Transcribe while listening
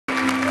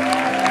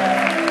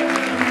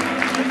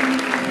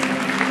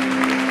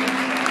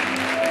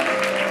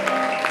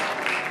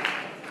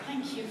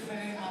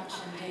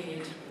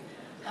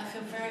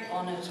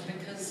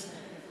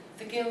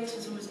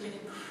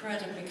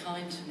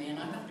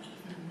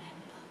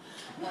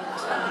But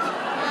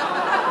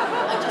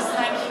I just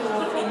thank you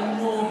all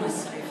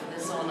enormously for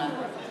this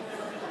honour.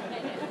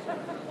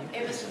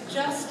 It was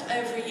just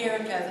over a year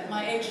ago that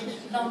my agent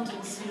in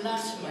London, Sue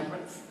Latimer,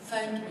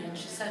 phoned me and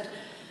she said,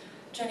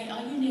 "Jenny,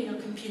 are you near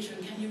your computer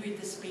and can you read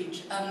this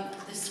speech,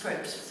 this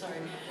script,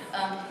 sorry.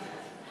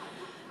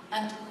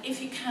 And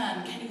if you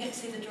can you get to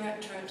see the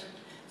director at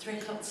 3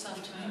 o'clock this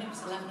afternoon?" It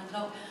was 11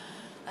 o'clock.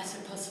 I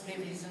said, "Possibly,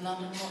 if he's in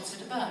London, what's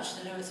it about?" She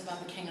said, "Oh, it's about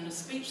the king and a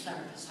speech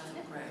therapist." I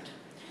thought, great.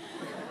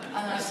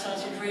 And I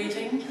started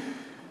reading,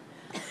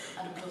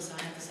 and of course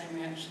I had the same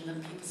reaction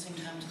that people seem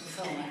to have to the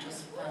film. I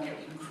just found it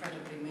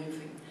incredibly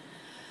moving.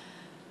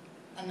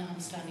 And now I'm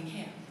standing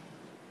here.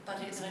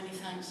 But it's only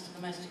thanks to the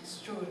most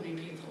extraordinary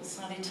people.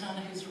 Sally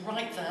Turner, who's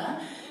right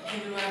there,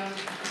 who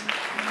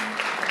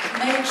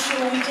made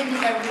sure we didn't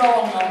go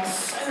wrong on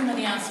so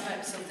many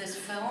aspects of this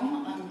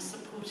film and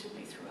supported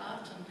me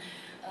throughout, and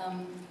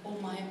all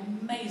my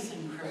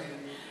amazing crew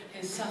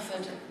who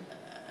suffered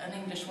an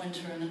English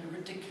winter in a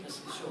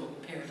ridiculously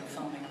short period of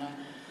filming on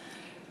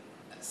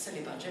a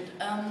silly budget.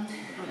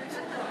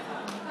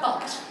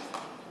 But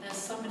there's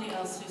somebody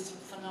else who's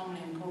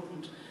phenomenally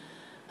important,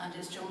 and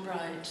it's John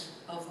Bright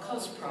of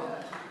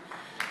Cosprop.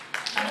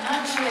 And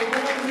actually,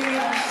 what I really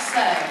want to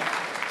say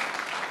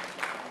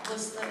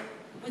was that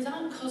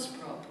without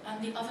Cosprop and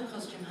the other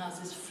costume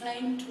houses,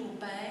 Flame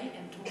Torbay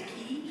in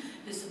Torquay,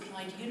 who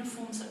supplied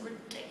uniforms at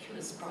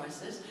ridiculous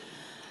prices,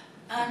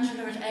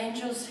 Angela at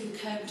Angels, who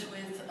coped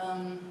with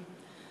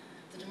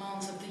the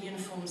demands of the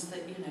uniforms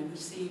that we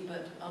see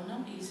but are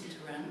not easy to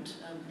rent,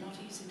 not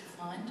easy to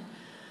find.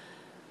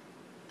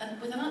 And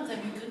without them,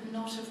 we could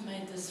not have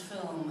made this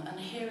film. And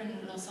here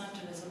in Los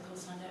Angeles, of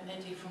course, I know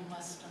Eddie from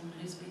Weston,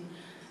 who's been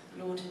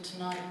lauded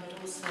tonight, but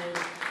also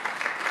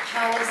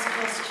Howard's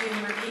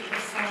costume, repeat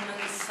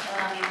performance,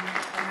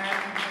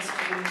 American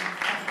costume.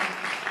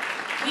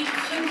 We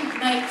couldn't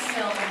make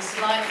films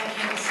like The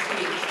King's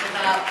Speech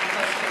without the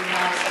costume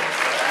houses.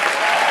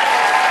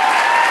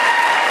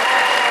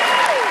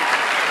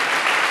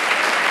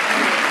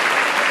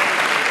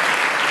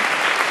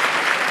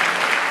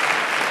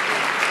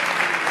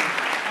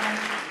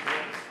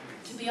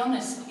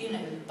 Honest,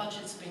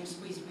 budget's being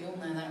squeezed, we all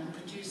know that, and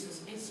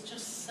producers, it's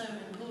just so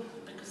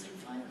important because in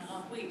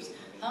 5.5 weeks,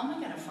 how am I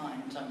going to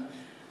find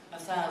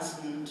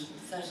 1,000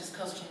 30s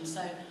costumes?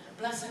 So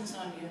blessings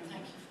on you, and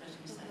thank you for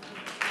letting me say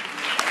that.